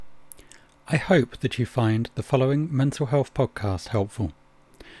I hope that you find the following mental health podcast helpful,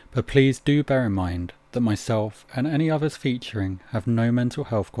 but please do bear in mind that myself and any others featuring have no mental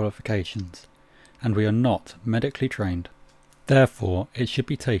health qualifications, and we are not medically trained. Therefore, it should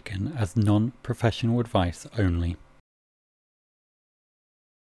be taken as non-professional advice only.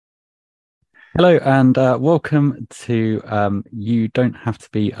 Hello and welcome to You Don't Have to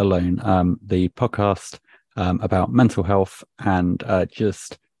Be Alone, the podcast about mental health and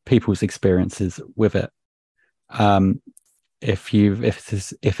just people's experiences with it. If this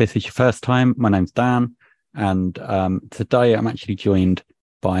is your first time, my name's Dan, and today I'm actually joined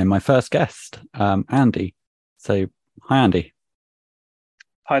by my first guest, Andy. So, hi, Andy.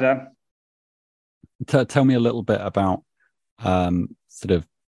 Hi, Dan. Tell me a little bit about sort of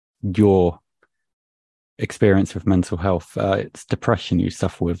your experience with mental health. It's depression you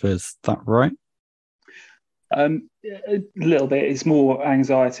suffer with, is that right? A little bit. It's more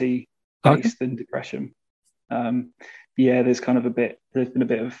anxiety based Okay. than depression. There's been a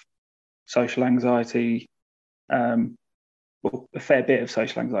bit of social anxiety, well, a fair bit of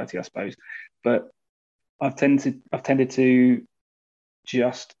social anxiety, I suppose. But I've tended to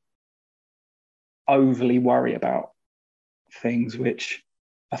just overly worry about things, which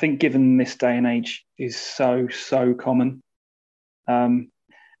I think, given this day and age, is so common.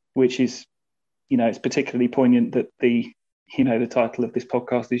 Which is, it's particularly poignant that the title of this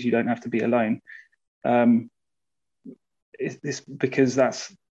podcast is "You Don't Have to Be Alone." Is this because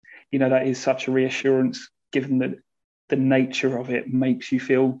that is such a reassurance, given that the nature of it makes you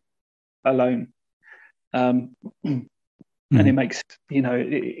feel alone, and it makes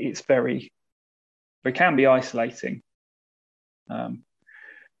it's very, it can be isolating, and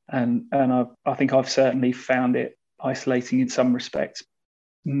I think I've certainly found it isolating in some respects,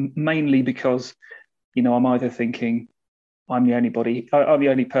 mainly because I'm either thinking I'm the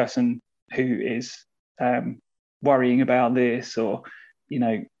only person who is worrying about this, or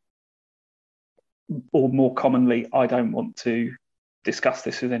or more commonly, I don't want to discuss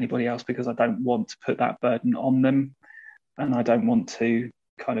this with anybody else because I don't want to put that burden on them, and I don't want to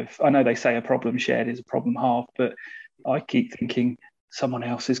I know they say a problem shared is a problem halved, but I keep thinking someone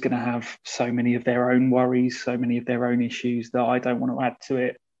else is going to have so many of their own worries, so many of their own issues, that I don't want to add to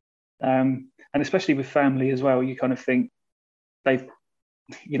it. And especially with family as well, you kind of think they've,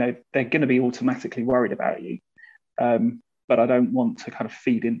 they're going to be automatically worried about you. But I don't want to kind of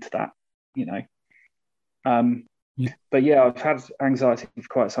feed into that, you know. Yeah. But yeah, I've had anxiety for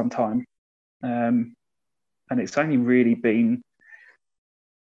quite some time. And it's only really been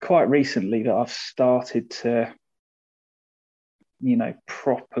quite recently that I've started to,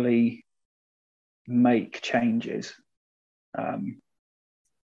 properly make changes. Mm-hmm.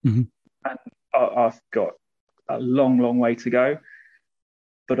 And I've got a long way to go,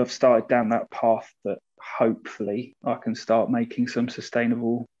 but I've started down that path that hopefully I can start making some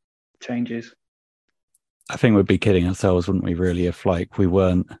sustainable changes. I think we'd be kidding ourselves, wouldn't we, really, if we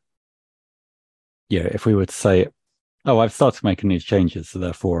weren't, if we were to say, oh, I've started making these changes, so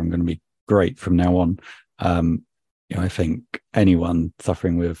therefore I'm going to be great from now on. I think anyone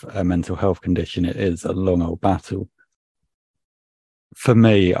suffering with a mental health condition, it is a long old battle. For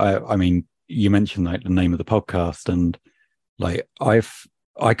me, I mean, you mentioned the name of the podcast, and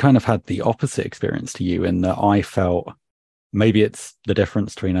I kind of had the opposite experience to you, in that I felt, maybe it's the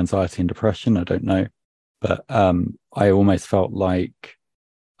difference between anxiety and depression, I don't know, but I almost felt like,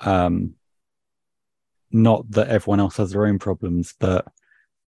 not that everyone else has their own problems, but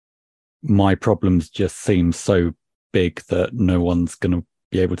my problems just seem so big that no one's going to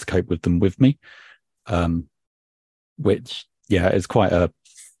be able to cope with them with me, which is quite a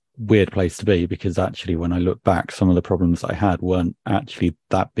weird place to be, because actually when I look back, some of the problems I had weren't actually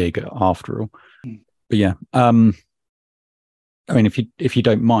that big after all. But I mean, if you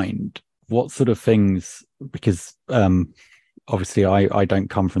don't mind, what sort of things, because obviously I don't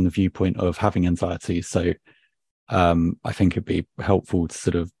come from the viewpoint of having anxiety, so I think it'd be helpful to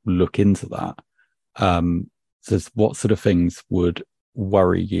sort of look into that. So what sort of things would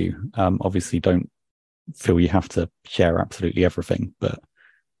worry you? Obviously don't feel you have to share absolutely everything, but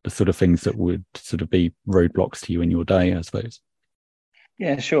the sort of things that would sort of be roadblocks to you in your day, I suppose.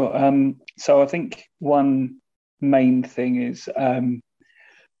 Yeah, sure. So I think one main thing is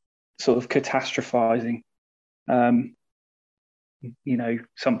sort of catastrophizing.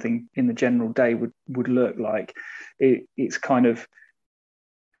 Something in the general day would look like it's kind of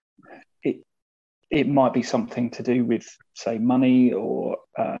it might be something to do with, say, money, or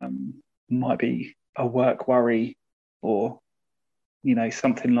might be a work worry, or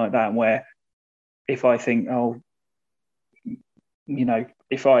something like that, where if I think, oh,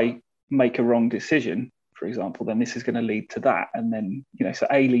 if I make a wrong decision, for example, then this is going to lead to that. And then, so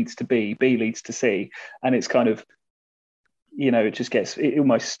A leads to B, B leads to C. And it's kind of, it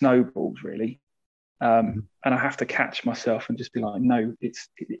almost snowballs really. And I have to catch myself and just be like, no, it's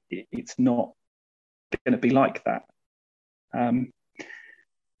not going to be like that.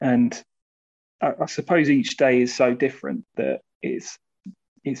 And I suppose each day is so different that it's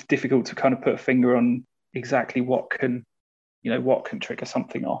difficult to kind of put a finger on exactly what can trigger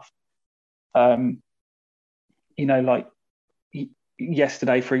something off. Like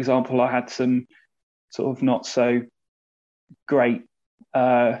yesterday, for example, I had some sort of not so great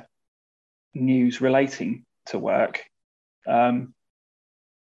news relating to work.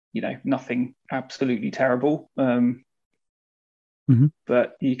 Nothing absolutely terrible.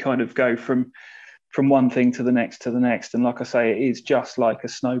 But you kind of go from one thing to the next. And like I say, it is just like a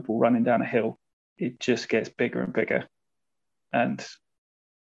snowball running down a hill. It just gets bigger and bigger. And,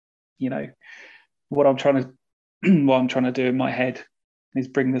 what I'm trying to do in my head is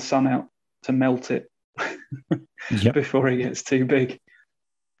bring the sun out to melt it before it gets too big.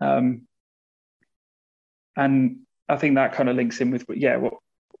 And I think that kind of links in with, I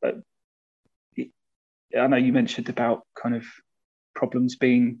know you mentioned about kind of problems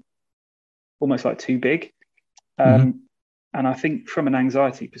being almost like too big. And I think from an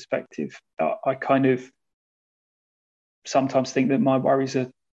anxiety perspective, I kind of sometimes think that my worries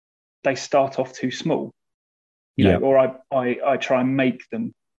they start off too small, or I try and make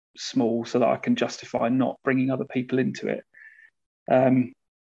them small so that I can justify not bringing other people into it. And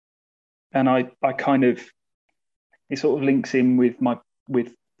I kind of, it sort of links in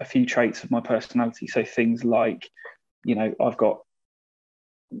with a few traits of my personality. So things like, I've got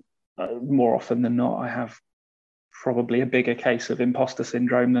more often than not, I have probably a bigger case of imposter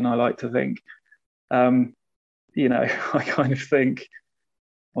syndrome than I like to think. I kind of think,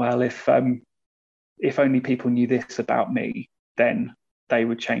 well, if only people knew this about me, then they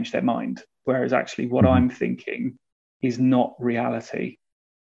would change their mind. Whereas actually what I'm thinking is not reality.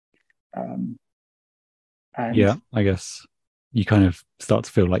 And yeah, I guess you kind of start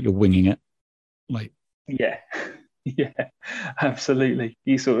to feel like you're winging it. Yeah, absolutely.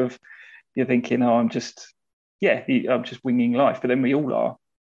 You're thinking, oh, I'm just winging life. But then we all are.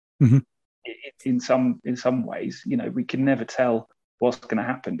 In some ways, we can never tell what's going to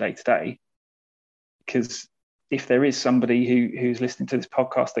happen day to day, because if there is somebody who's listening to this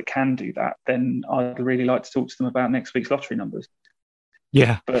podcast that can do that, then I'd really like to talk to them about next week's lottery numbers.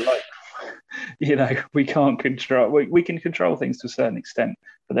 Yeah, but we can't control. We can control things to a certain extent,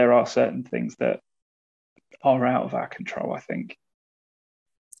 but there are certain things that are out of our control, I think.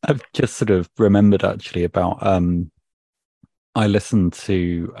 I've just sort of remembered actually about I listened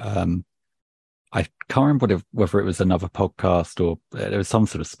to I can't remember whether it was another podcast or there was some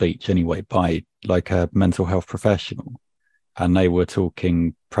sort of speech anyway by like a mental health professional, and they were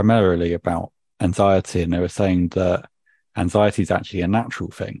talking primarily about anxiety, and they were saying that anxiety is actually a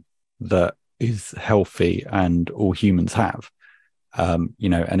natural thing that is healthy and all humans have. And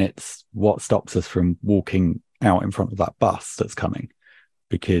it's what stops us from walking out in front of that bus that's coming,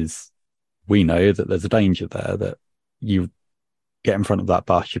 because we know that there's a danger there, that you get in front of that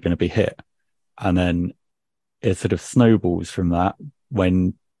bus, you're going to be hit. And then it sort of snowballs from that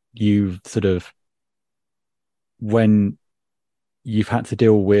when you've had to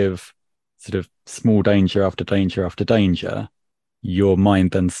deal with sort of small danger after danger after danger, your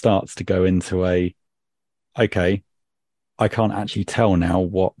mind then starts to go into okay, I can't actually tell now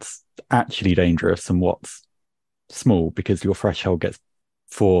what's actually dangerous and what's small, because your threshold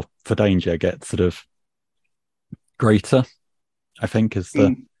for danger gets sort of greater, I think,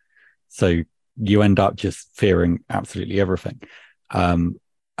 so you end up just fearing absolutely everything. It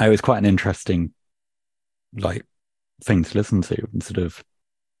was quite an interesting thing to listen to and sort of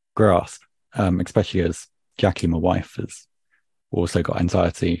grasp, especially as Jackie, my wife, has also got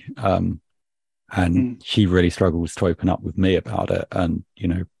anxiety, and she really struggles to open up with me about it, and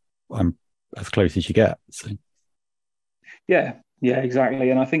I'm as close as you get. So yeah, exactly.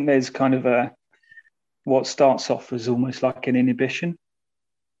 And I think there's kind of what starts off as almost like an inhibition,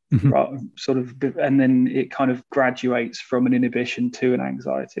 right, sort of, and then it kind of graduates from an inhibition to an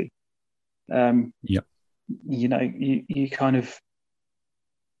anxiety. You kind of,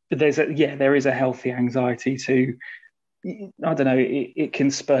 there is a healthy anxiety to, I don't know, it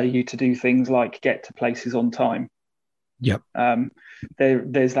can spur you to do things like get to places on time.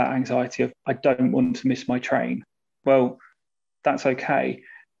 There's that anxiety of, I don't want to miss my train. Well, that's okay.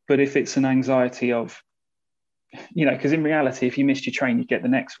 But if it's an anxiety of, because in reality, if you missed your train, you get the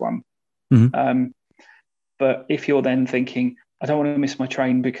next one. But if you're then thinking, I don't want to miss my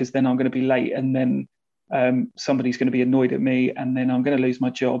train because then I'm going to be late, and then somebody's going to be annoyed at me, and then I'm going to lose my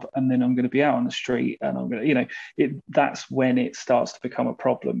job, and then I'm going to be out on the street, and I'm going to, that's when it starts to become a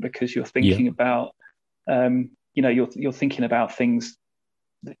problem, because you're thinking about, you're thinking about things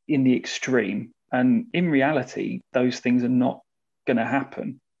in the extreme, and in reality, those things are not going to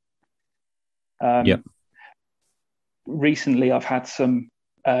happen. Recently, I've had some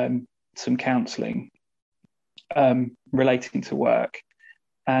counselling relating to work,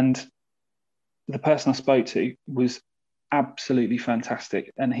 and the person I spoke to was absolutely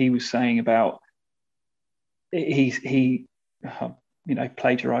fantastic, and he was saying about he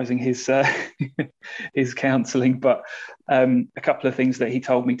plagiarizing his his counselling, but a couple of things that he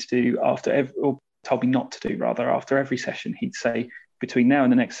told me to do or told me not to do rather after every session. He'd say, between now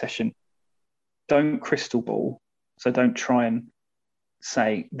and the next session, don't crystal ball. So don't try and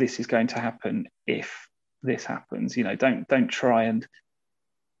say this is going to happen if this happens. Don't try and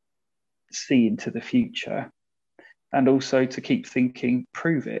see into the future, and also to keep thinking,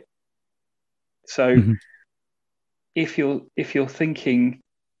 prove it. So if you're thinking,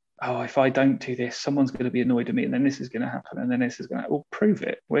 oh, if I don't do this, someone's going to be annoyed at me, and then this is going to happen, and then this is going to happen. Well, prove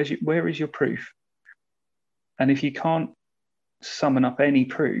it. Where is your proof? And if you can't summon up any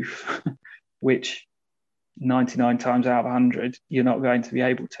proof, which 99 times out of 100 you're not going to be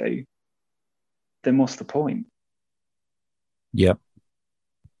able to, then what's the point? Yep,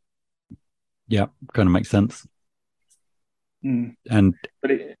 kind of makes sense. And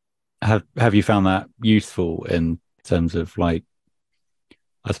have you found that useful in terms of, like,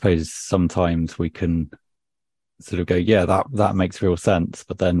 I suppose sometimes we can sort of go, yeah, that makes real sense,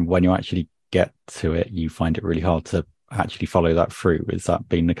 but then when you actually get to it, you find it really hard to actually follow that through. Has that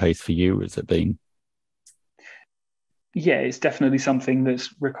been the case for you? Has it been? Yeah, it's definitely something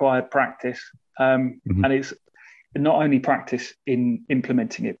that's required practice, and it's not only practice in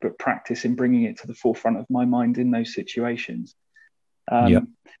implementing it, but practice in bringing it to the forefront of my mind in those situations. And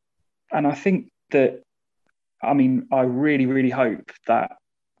I think that, I really, really hope that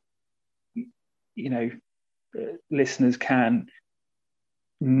listeners can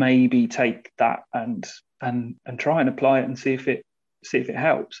maybe take that and try and apply it and see if it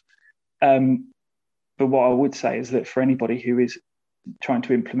helps. But what I would say is that for anybody who is trying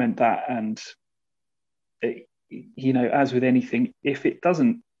to implement that, and as with anything, if it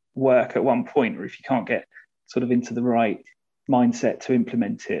doesn't work at one point, or if you can't get sort of into the right mindset to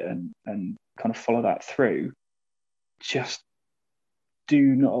implement it and kind of follow that through, just do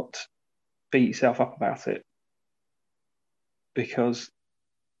not beat yourself up about it, because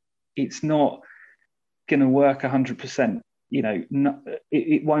it's not going to work 100%.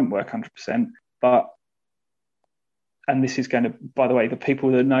 It won't work 100%, but, and this is going to, by the way, the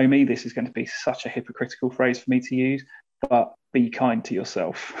people that know me, this is going to be such a hypocritical phrase for me to use, but be kind to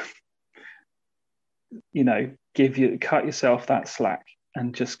yourself. Cut yourself that slack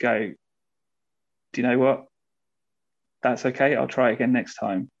and just go, do you know what? That's okay. I'll try again next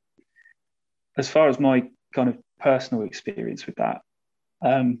time. As far as my kind of personal experience with that,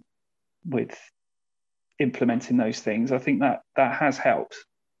 with implementing those things, I think that has helped.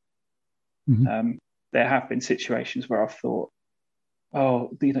 There have been situations where I've thought,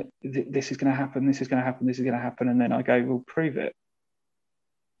 oh, this is going to happen, this is going to happen, this is going to happen, and then I go, well, prove it.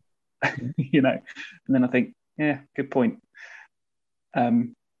 And then I think, yeah, good point.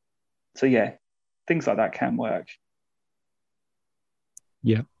 So yeah, things like that can work.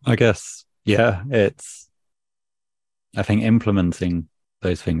 Yeah, I guess. Yeah, I think implementing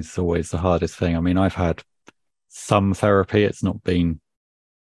those things is always the hardest thing. I mean, I've had some therapy. It's not been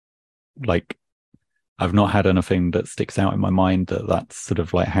like, I've not had anything that sticks out in my mind that's sort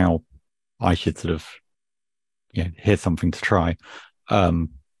of like how I should sort of, here's something to try. But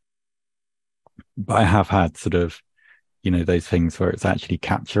I have had sort of, those things where it's actually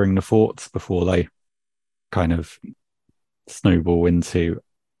capturing the thoughts before they kind of snowball into,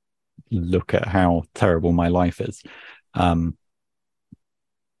 look at how terrible my life is. I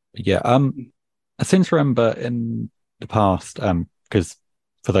seem to remember in the past, because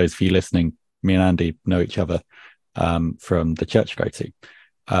for those of you listening, me and Andy know each other from the church I go to.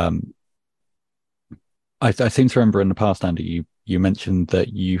 I seem to remember in the past, Andy, you mentioned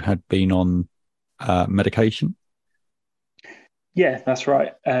that you had been on medication. Yeah, that's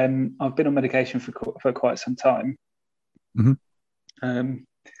right. I've been on medication for quite some time. And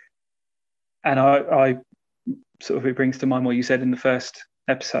I sort of, it brings to mind what you said in the first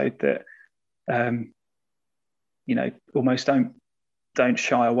episode, that almost don't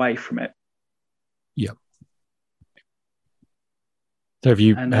shy away from it. Yeah. So have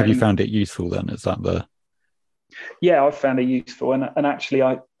you found it useful then? Is that the? Yeah, I found it useful, and actually,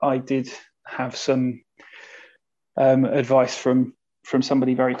 I did have some advice from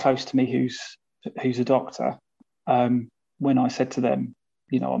somebody very close to me who's a doctor. When I said to them,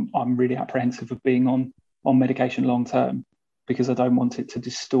 I'm really apprehensive of being on medication long term because I don't want it to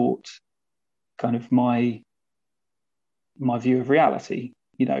distort kind of my view of reality.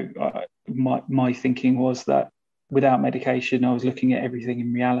 My thinking was that without medication, I was looking at everything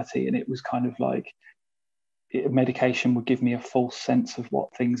in reality, and it was kind of like medication would give me a false sense of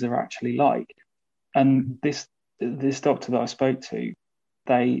what things are actually like. And this doctor that I spoke to,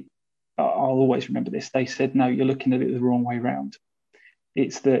 I'll always remember this. They said, no, you're looking at it the wrong way around.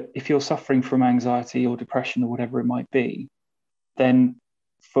 It's that if you're suffering from anxiety or depression or whatever it might be, then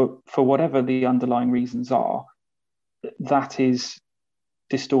for whatever the underlying reasons are, that is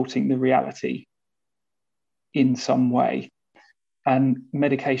distorting the reality in some way. And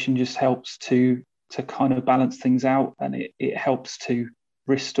medication just helps to kind of balance things out, and it helps to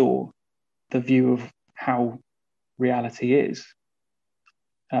restore the view of how reality is.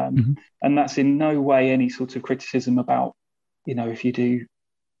 And that's in no way any sort of criticism about, if you do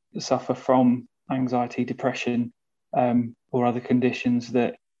suffer from anxiety, depression, or other conditions,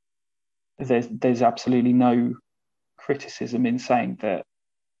 that there's absolutely no criticism in saying that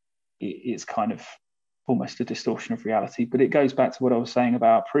it's kind of almost a distortion of reality. But it goes back to what I was saying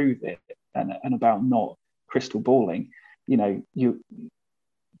about prove it and about not crystal balling. The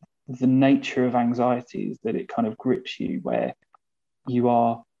nature of anxiety is that it kind of grips you, where you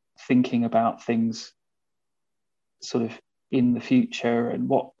are thinking about things sort of in the future and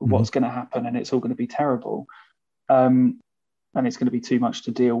what's going to happen, and it's all going to be terrible, and it's going to be too much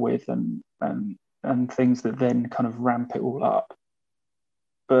to deal with, and things that then kind of ramp it all up.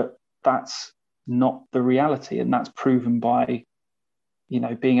 But that's not the reality, and that's proven by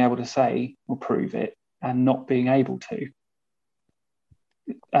being able to say or prove it and not being able to.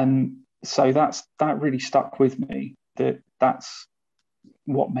 And so that really stuck with me, that's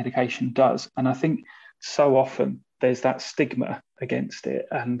what medication does. And I think so often there's that stigma against it,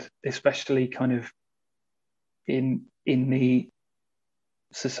 and especially kind of in the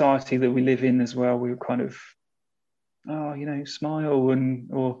society that we live in as well, we're kind of, smile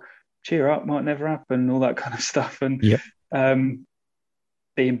or cheer up, might never happen, all that kind of stuff. And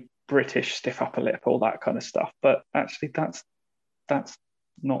being British, stiff upper lip, all that kind of stuff. But actually that's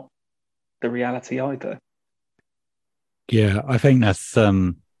not the reality either. Yeah, I think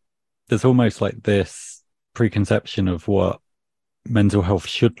there's almost like this preconception of what mental health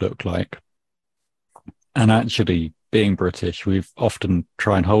should look like. And actually, being British, we've often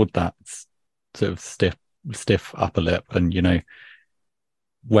try and hold that sort of stiff upper lip, and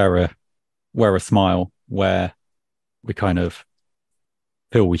wear a smile where we kind of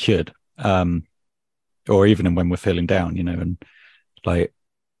feel we should, or even when we're feeling down, and like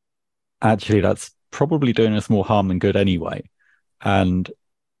actually that's probably doing us more harm than good anyway. And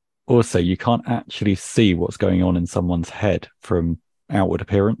also, you can't actually see what's going on in someone's head from outward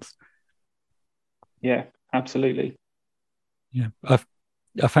appearance. Yeah, absolutely. Yeah,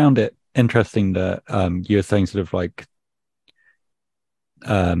 I found it interesting that you were saying sort of like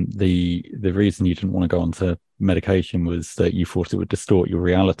the reason you didn't want to go onto medication was that you thought it would distort your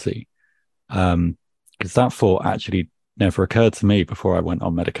reality. Because that thought actually never occurred to me before I went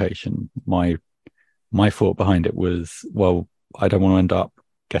on medication. My thought behind it was, well, I don't want to end up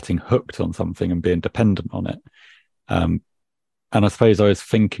getting hooked on something and being dependent on it. And I suppose I was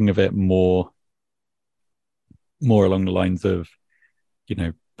thinking of it more along the lines of,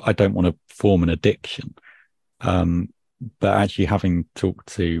 I don't want to form an addiction. But actually having talked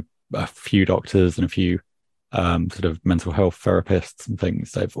to a few doctors and a few sort of mental health therapists and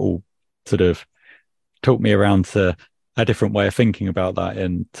things, they've all sort of talked me around to a different way of thinking about that,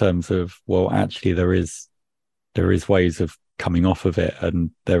 in terms of, well, actually there is ways of coming off of it,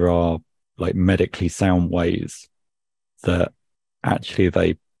 and there are like medically sound ways that actually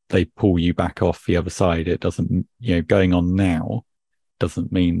they pull you back off the other side. It doesn't, going on now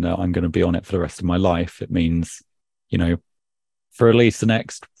doesn't mean that I'm going to be on it for the rest of my life. It means, for at least the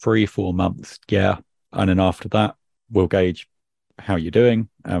next 3-4 months. Yeah. And then after that, we'll gauge how you're doing.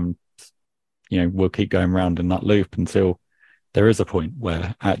 We'll keep going around in that loop until there is a point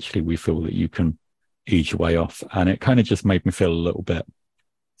where actually we feel that you can ease your way off. And it kind of just made me feel a little bit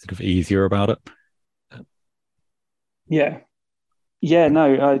sort of easier about it. Yeah. Yeah,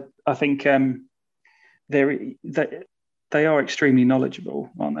 no, I think they are extremely knowledgeable,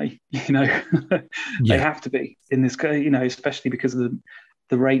 aren't they? They have to be in this, especially because of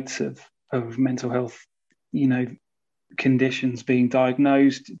the rates of mental health, conditions being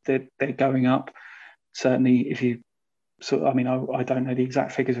diagnosed, that they're going up. certainly if you I mean, I don't know the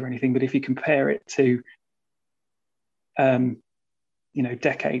exact figures or anything, but if you compare it to,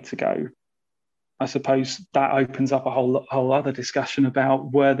 decades ago, I suppose that opens up a whole other discussion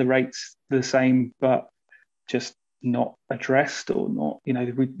about were the rates the same, but just not addressed, or not,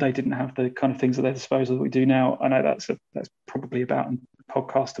 they didn't have the kind of things at their disposal that we do now. I know that's probably about a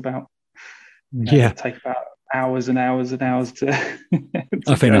podcast about, Yeah, take about hours and hours and hours to,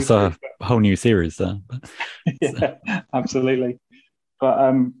 I think that's through. a whole new series there. Yeah, absolutely.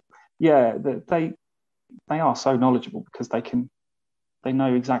 But yeah, they are so knowledgeable because they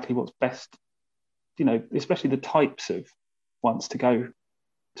know exactly what's best, especially the types of ones to go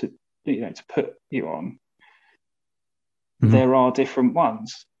to, to put you on. Mm-hmm. There are different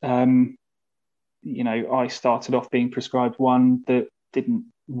ones. I started off being prescribed one that didn't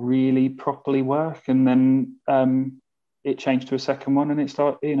really properly work, and then it changed to a second one, and it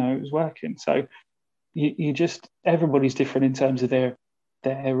was working. So you just, everybody's different in terms of their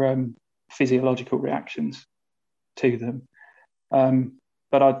physiological reactions to them.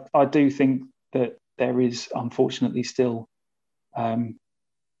 But I do think that there is unfortunately still a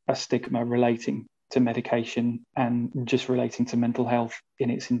stigma relating to medication and just relating to mental health in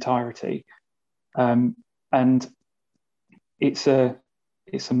its entirety. And it's a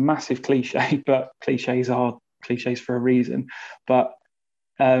massive cliche, but cliches are cliches for a reason. But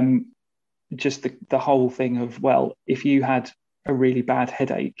just the whole thing of, well, if you had a really bad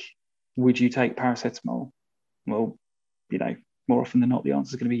headache, would you take paracetamol? Well, more often than not, the answer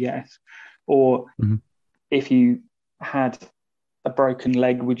is going to be yes. Or if you had a broken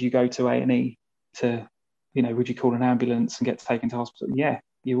leg, would you go to A&E to, would you call an ambulance and get taken to hospital? Yeah,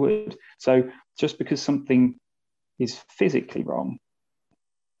 you would. So just because something is physically wrong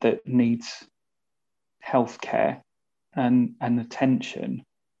that needs healthcare and attention,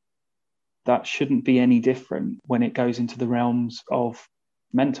 that shouldn't be any different when it goes into the realms of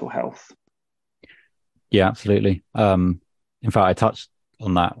mental health. Yeah, absolutely. In fact, I touched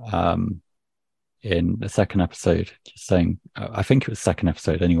on that in the second episode, just saying, I think it was second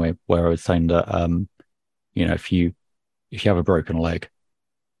episode anyway, where I was saying that, if you have a broken leg,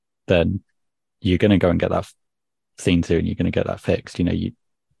 then you're going to go and get that seen to, and you're going to get that fixed.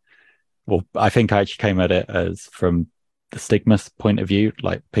 Well, I think I actually came at it as from the stigma point of view,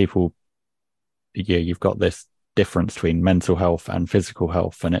 like people, you've got this difference between mental health and physical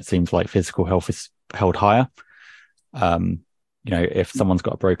health, and it seems like physical health is held higher. If someone's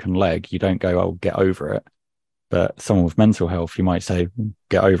got a broken leg, you don't go, "Oh, get over it." But someone with mental health, you might say,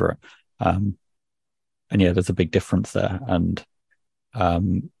 "Get over it." And yeah, there's a big difference there. And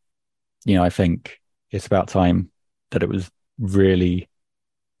I think it's about time that it was really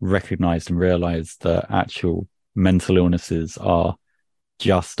recognized and realized that actual mental illnesses are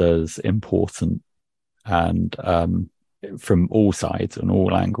just as important, and from all sides and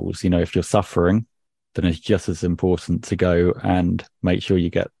all angles. If you're suffering, then it's just as important to go and make sure you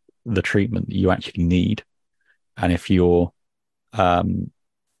get the treatment that you actually need. And if you're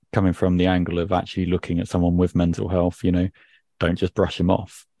coming from the angle of actually looking at someone with mental health, don't just brush them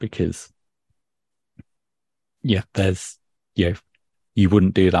off, because you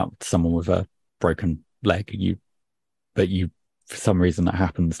wouldn't do that to someone with a broken leg. But for some reason that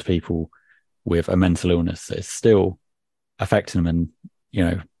happens to people with a mental illness. It's still affecting them,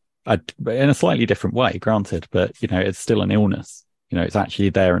 and in a slightly different way, granted, but it's still an illness. It's actually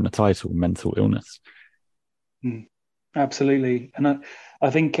there in the title, mental illness. Absolutely. And I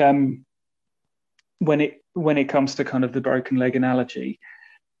think when it comes to kind of the broken leg analogy,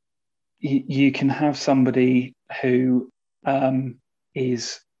 you can have somebody who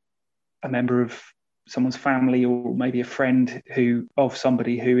is a member of someone's family, or maybe a friend of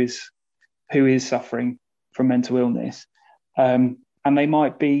somebody who is suffering from mental illness, and they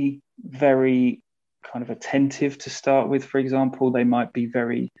might be very kind of attentive to start with. For example, they might be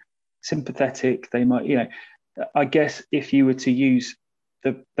very sympathetic. They might, I guess if you were to use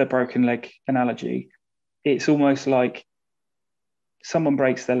the broken leg analogy, it's almost like someone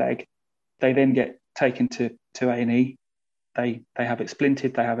breaks their leg, they then get taken to A&E, they have it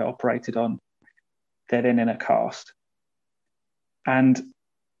splinted, they have it operated on, they're then in a cast. And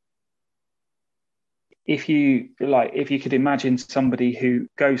if you could imagine somebody who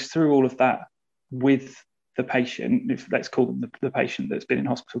goes through all of that with the patient, let's call them the patient that's been in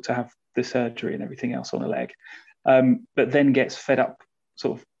hospital to have the surgery and everything else on a leg, but then gets fed up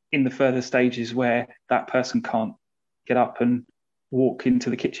sort of in the further stages where that person can't get up and walk into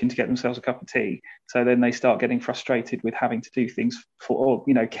the kitchen to get themselves a cup of tea. So then they start getting frustrated with having to do things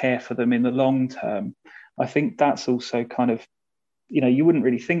care for them in the long term. I think that's also kind of you wouldn't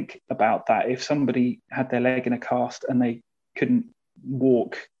really think about that if somebody had their leg in a cast and they couldn't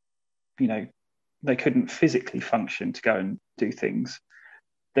walk, they couldn't physically function to go and do things,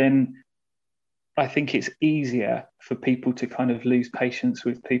 then I think it's easier for people to kind of lose patience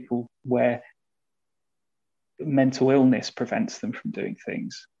with people where mental illness prevents them from doing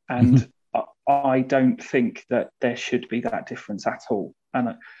things. And I don't think that there should be that difference at all.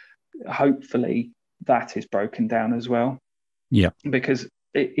 And hopefully that is broken down as well. Yeah. Because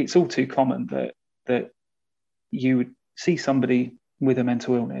it's all too common that you would see somebody with a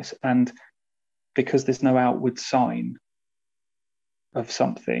mental illness, and because there's no outward sign of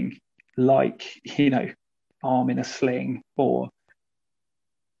something like, arm in a sling or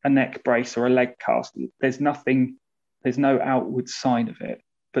a neck brace or a leg cast, there's no outward sign of it.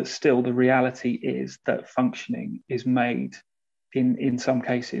 But still, the reality is that functioning is made in some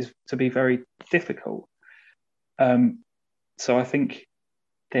cases to be very difficult. So I think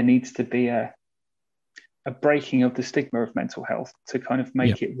there needs to be a breaking of the stigma of mental health to kind of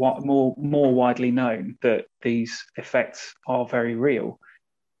make it more widely known that these effects are very real.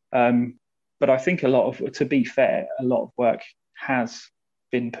 But I think to be fair, a lot of work has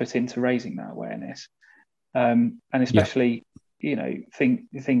been put into raising that awareness, and especially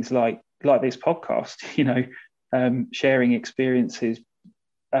things like this podcast, sharing experiences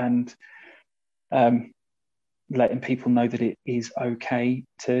and letting people know that it is okay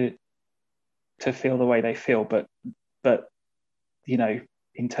to feel the way they feel, but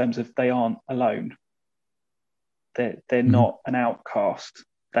in terms of they aren't alone, they're not an outcast,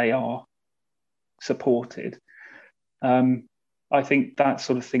 they are supported. I think that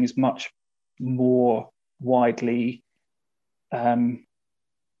sort of thing is much more widely, or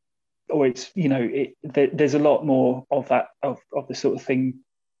it's there's a lot more of that of the sort of thing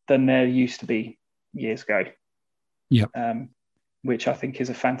than there used to be years ago. Which I think is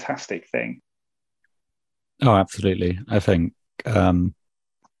a fantastic thing. Oh, absolutely. I think the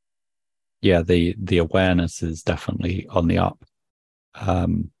awareness is definitely on the up.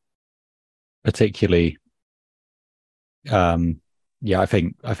 Particularly I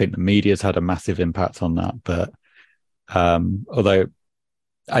think the media's had a massive impact on that, but although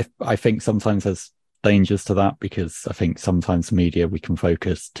I think sometimes there's dangers to that, because I think sometimes media, we can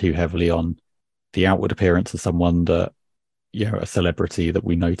focus too heavily on the outward appearance of someone that, a celebrity that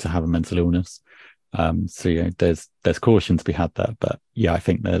we know to have a mental illness. So there's caution to be had there, but I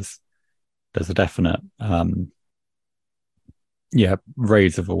think there's a definite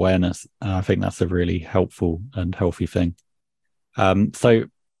raise of awareness. I think that's a really helpful and healthy thing. So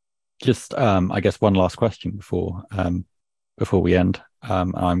just I guess one last question before we end.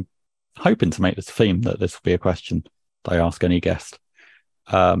 I'm hoping to make this a theme, that this will be a question that I ask any guest.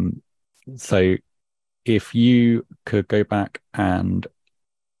 So if you could go back and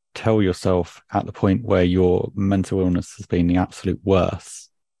tell yourself at the point where your mental illness has been the absolute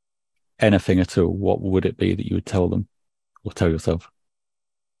worst, anything at all, what would it be that you would tell them or tell yourself?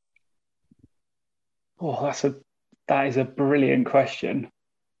 Oh, that is a brilliant question.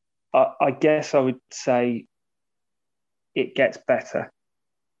 I guess I would say it gets better.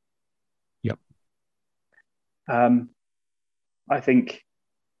 Yep. I think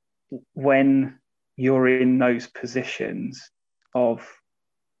when you're in those positions of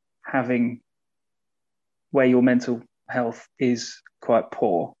having where your mental health is quite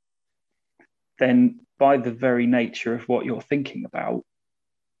poor, then by the very nature of what you're thinking about,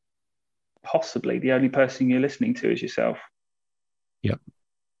 possibly the only person you're listening to is yourself. Yep.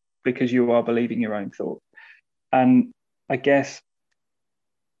 Because you are believing your own thought. And I guess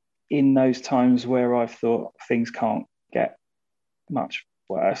in those times where I've thought things can't get much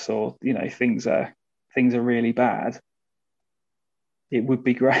worse, or things are really bad, it would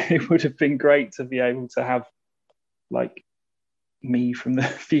be great. It would have been great to be able to have like me from the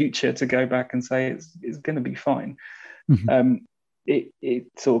future to go back and say it's going to be fine. It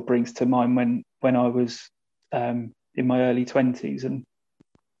sort of brings to mind when I was in my early 20s,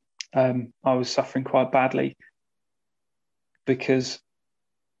 and I was suffering quite badly, because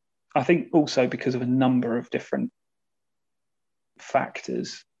I think also because of a number of different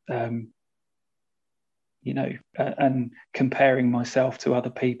factors, and comparing myself to other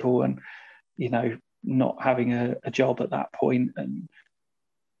people, and not having a job at that point, and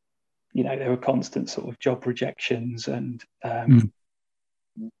there were constant sort of job rejections, and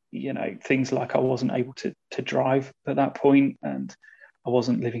things like I wasn't able to drive at that point, and I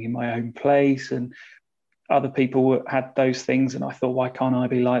wasn't living in my own place, and other people had those things, and I thought, why can't I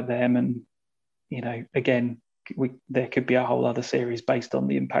be like them? And again, there could be a whole other series based on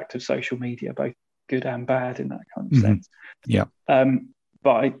the impact of social media, both good and bad in that kind of sense. Yeah. But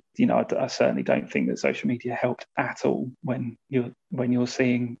I certainly don't think that social media helped at all when you're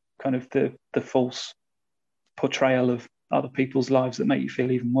seeing kind of the false portrayal of other people's lives that make you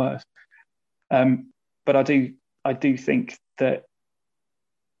feel even worse. But I do think that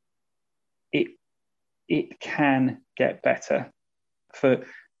it can get better. For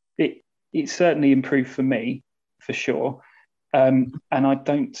it certainly improved for me, for sure. And I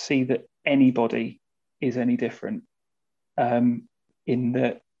don't see that anybody is any different. In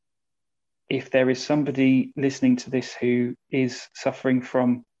that, if there is somebody listening to this who is suffering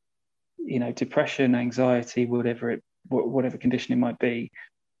from, depression, anxiety, whatever condition it might be,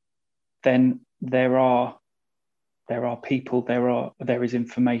 then there is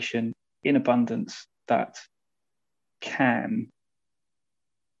information in abundance that can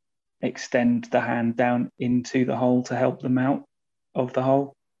extend the hand down into the hole to help them out of the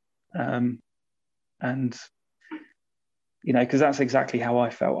hole. And because that's exactly how I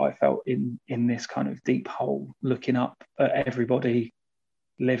felt in this kind of deep hole, looking up at everybody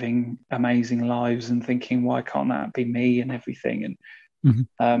living amazing lives and thinking, why can't that be me, and everything. And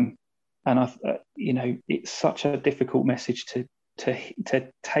it's such a difficult message to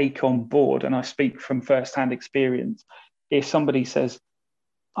take on board. And I speak from firsthand experience. If somebody says,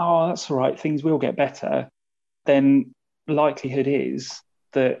 oh, that's all right, things will get better, then likelihood is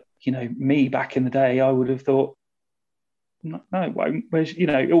that, me back in the day, I would have thought, no, it won't. Where's,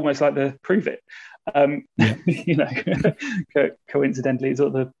 almost like the prove it. Coincidentally, it's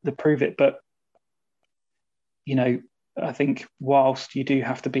sort of the prove it. But, I think whilst you do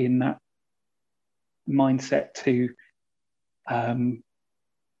have to be in that mindset to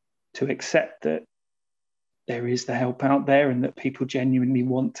accept that there is the help out there and that people genuinely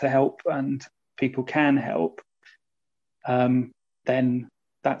want to help and people can help, then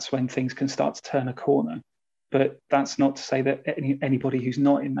that's when things can start to turn a corner. But that's not to say that anybody who's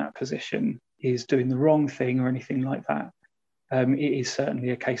not in that position is doing the wrong thing or anything like that. It is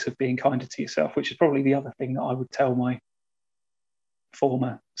certainly a case of being kinder to yourself, which is probably the other thing that I would tell my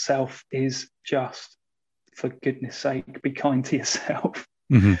former self is just, for goodness sake, be kind to yourself.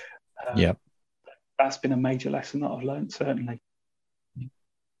 Yeah. That's been a major lesson that I've learned, certainly.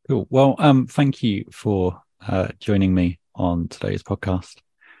 Cool. Well, thank you for joining me on today's podcast.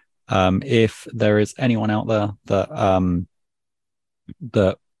 If there is anyone out there that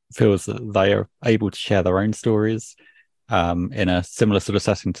feels that they are able to share their own stories in a similar sort of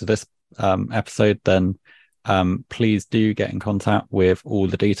setting to this episode, then please do get in contact with all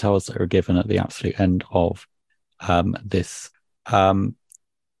the details that are given at the absolute end of this. And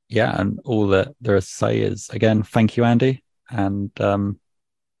all that there is to say is, again, thank you, Andy, and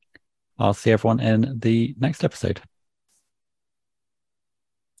I'll see everyone in the next episode.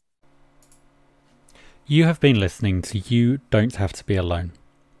 You have been listening to You Don't Have to Be Alone.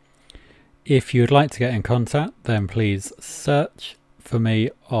 If you would like to get in contact, then please search for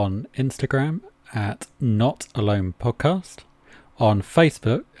me on Instagram at Not Alone Podcast, on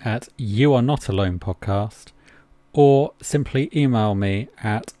Facebook at You Are Not Alone Podcast, or simply email me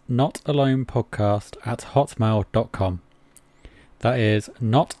at notalonepodcast@hotmail.com. That is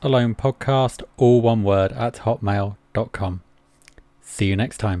notalonepodcast, all one word, @hotmail.com. See you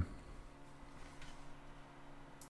next time.